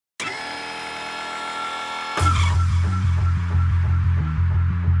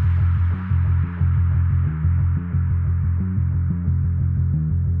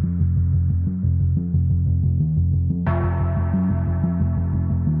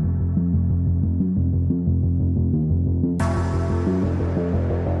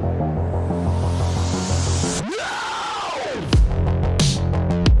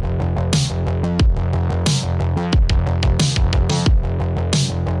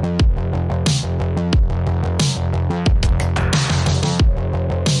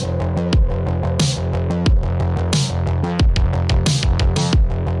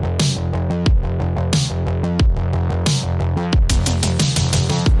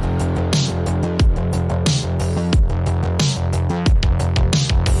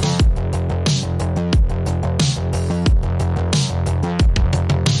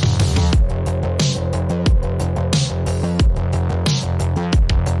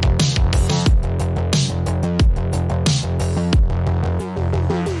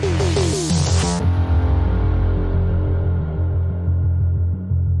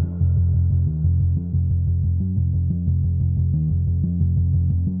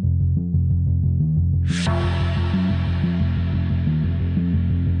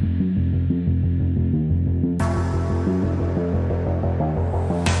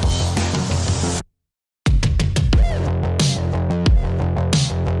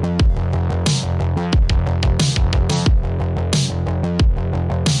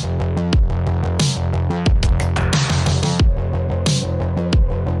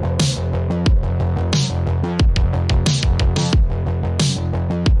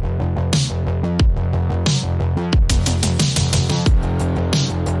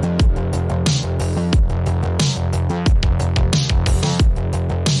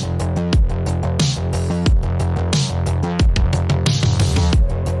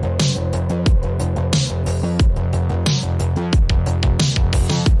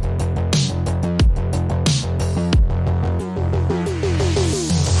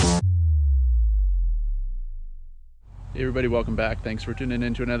everybody, welcome back. Thanks for tuning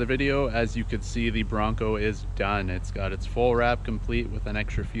in to another video. As you can see, the Bronco is done. It's got its full wrap complete with an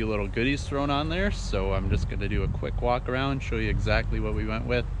extra few little goodies thrown on there. So I'm just going to do a quick walk around, show you exactly what we went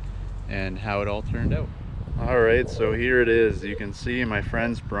with and how it all turned out. Alright, so here it is. You can see my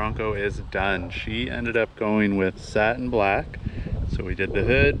friend's Bronco is done. She ended up going with satin black. So we did the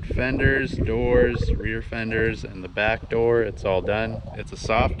hood, fenders, doors, rear fenders, and the back door. It's all done. It's a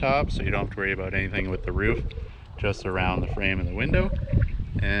soft top, so you don't have to worry about anything with the roof, just around the frame and the window.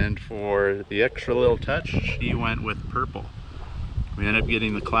 And for the extra little touch, she went with purple. We ended up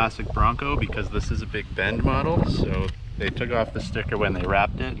getting the classic Bronco because this is a big bend model, so they took off the sticker when they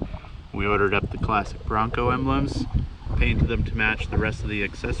wrapped it. We ordered up the classic Bronco emblems, painted them to match the rest of the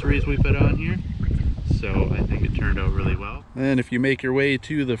accessories we put on here. So I think it turned out really well. And if you make your way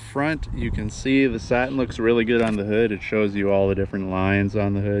to the front, you can see the satin looks really good on the hood. It shows you all the different lines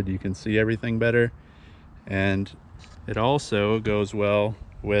on the hood. You can see everything better. And it also goes well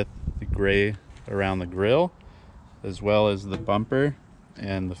with the gray around the grille, as well as the bumper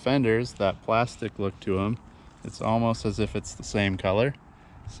and the fenders. That plastic look to them, it's almost as if it's the same color.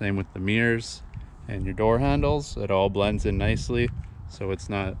 Same with the mirrors and your door handles. It all blends in nicely, so it's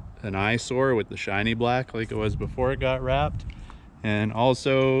not an eyesore with the shiny black like it was before it got wrapped. And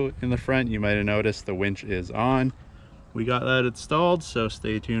also in the front, you might have noticed the winch is on. We got that installed, so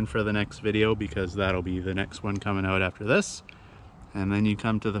stay tuned for the next video because that'll be the next one coming out after this. And then you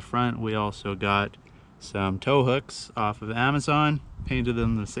come to the front, we also got some tow hooks off of Amazon, painted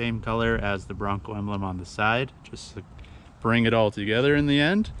them the same color as the Bronco emblem on the side, just to bring it all together in the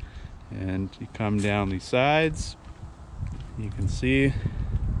end. And you come down the sides, you can see,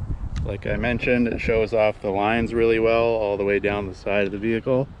 like I mentioned, it shows off the lines really well all the way down the side of the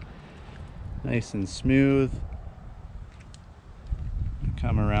vehicle. Nice and smooth.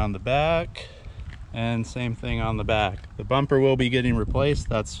 Come around the back, and same thing on the back. The bumper will be getting replaced.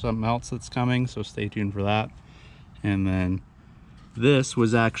 That's something else that's coming, so stay tuned for that. And then this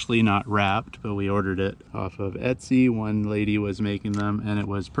was actually not wrapped, but we ordered it off of Etsy. One lady was making them, and it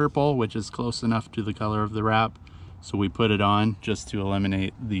was purple, which is close enough to the color of the wrap. So we put it on just to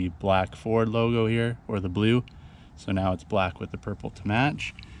eliminate the black Ford logo here, or the blue. So now it's black with the purple to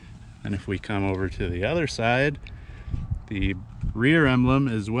match. And if we come over to the other side, the rear emblem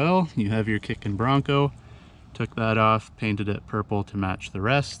as well, you have your Kickin' Bronco. Took that off, painted it purple to match the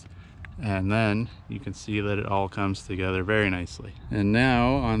rest. And then you can see that it all comes together very nicely. And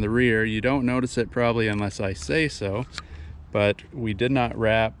now on the rear, you don't notice it probably unless I say so, but we did not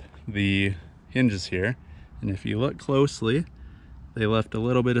wrap the hinges here. And if you look closely, they left a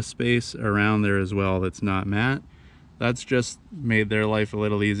little bit of space around there as well that's not matte. That's just made their life a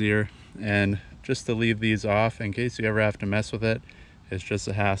little easier. And just to leave these off in case you ever have to mess with it, it's just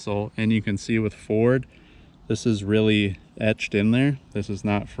a hassle. And you can see with Ford, this is really etched in there. This is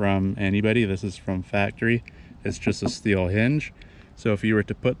not from anybody, this is from factory. It's just a steel hinge. So if you were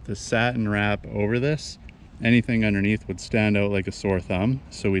to put the satin wrap over this, anything underneath would stand out like a sore thumb.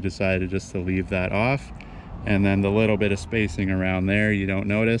 So we decided just to leave that off. And then the little bit of spacing around there you don't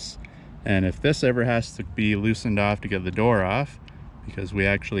notice. And if this ever has to be loosened off to get the door off, because we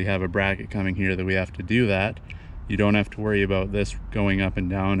actually have a bracket coming here that we have to do that, you don't have to worry about this going up and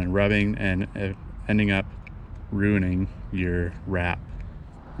down and rubbing and ending up ruining your wrap.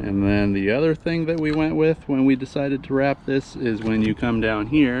 And then the other thing that we went with when we decided to wrap this is when you come down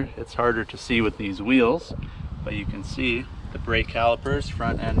here, it's harder to see with these wheels, but you can see the brake calipers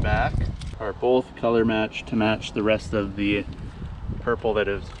front and back are both color matched to match the rest of the purple that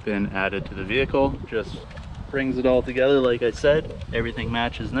has been added to the vehicle. Just brings it all together. Like I said, everything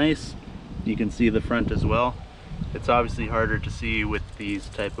matches nice. You can see the front as well. It's obviously harder to see with these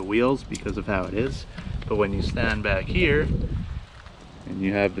type of wheels because of how it is, but when you stand back here and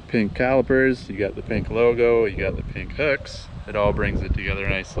you have the pink calipers, you got the pink logo, you got the pink hooks, it all brings it together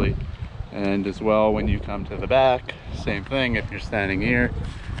nicely. And as well, when you come to the back, same thing. If you're standing here,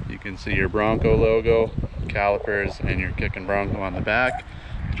 you can see your Bronco logo, calipers, and your Kickin' Bronco on the back.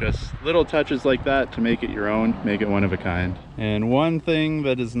 Just little touches like that to make it your own, make it one of a kind. And one thing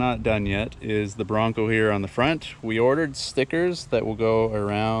that is not done yet is the Bronco here on the front. We ordered stickers that will go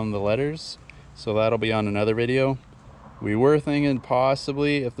around the letters, so that'll be on another video. We were thinking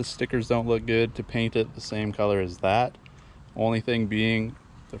possibly, if the stickers don't look good, to paint it the same color as that. Only thing being,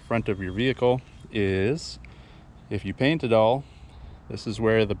 the front of your vehicle is, if you paint it all, this is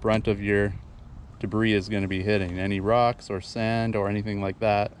where the brunt of your debris is going to be hitting. Any rocks or sand or anything like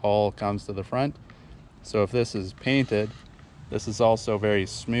that all comes to the front. So if this is painted, this is also very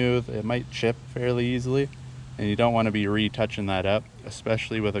smooth. It might chip fairly easily, and you don't want to be retouching that up,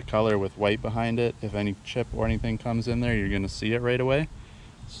 especially with a color with white behind it. If any chip or anything comes in there, you're going to see it right away.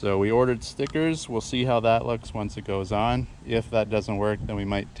 So we ordered stickers. We'll see how that looks once it goes on. If that doesn't work, then we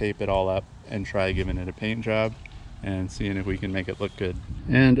might tape it all up and try giving it a paint job and seeing if we can make it look good.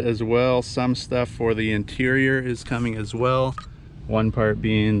 And as well, some stuff for the interior is coming as well. One part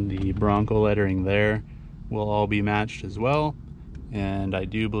being the Bronco lettering there will all be matched as well. And I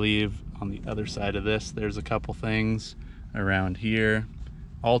do believe on the other side of this, there's a couple things around here,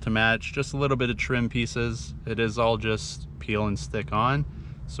 all to match, just a little bit of trim pieces. It is all just peel and stick on.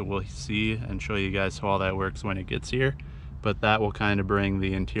 So we'll see and show you guys how all that works when it gets here. But that will kind of bring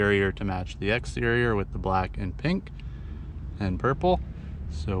the interior to match the exterior with the black and pink and purple.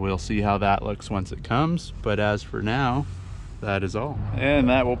 So we'll see how that looks once it comes. But as for now, that is all. And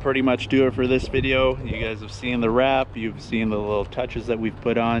that will pretty much do it for this video. You guys have seen the wrap. You've seen the little touches that we've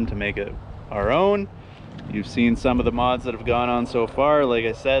put on to make it our own. You've seen some of the mods that have gone on so far. Like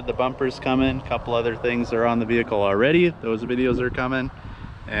I said, the bumper's coming. A couple other things are on the vehicle already. Those videos are coming.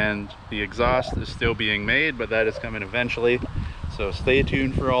 And the exhaust is still being made, but that is coming eventually. So stay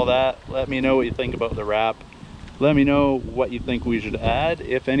tuned for all that. Let me know what you think about the wrap. Let me know what you think we should add,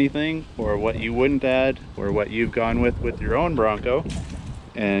 if anything, or what you wouldn't add, or what you've gone with your own Bronco.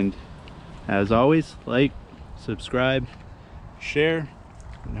 And as always, like, subscribe, share,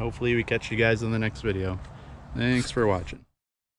 and hopefully we catch you guys in the next video. Thanks for watching.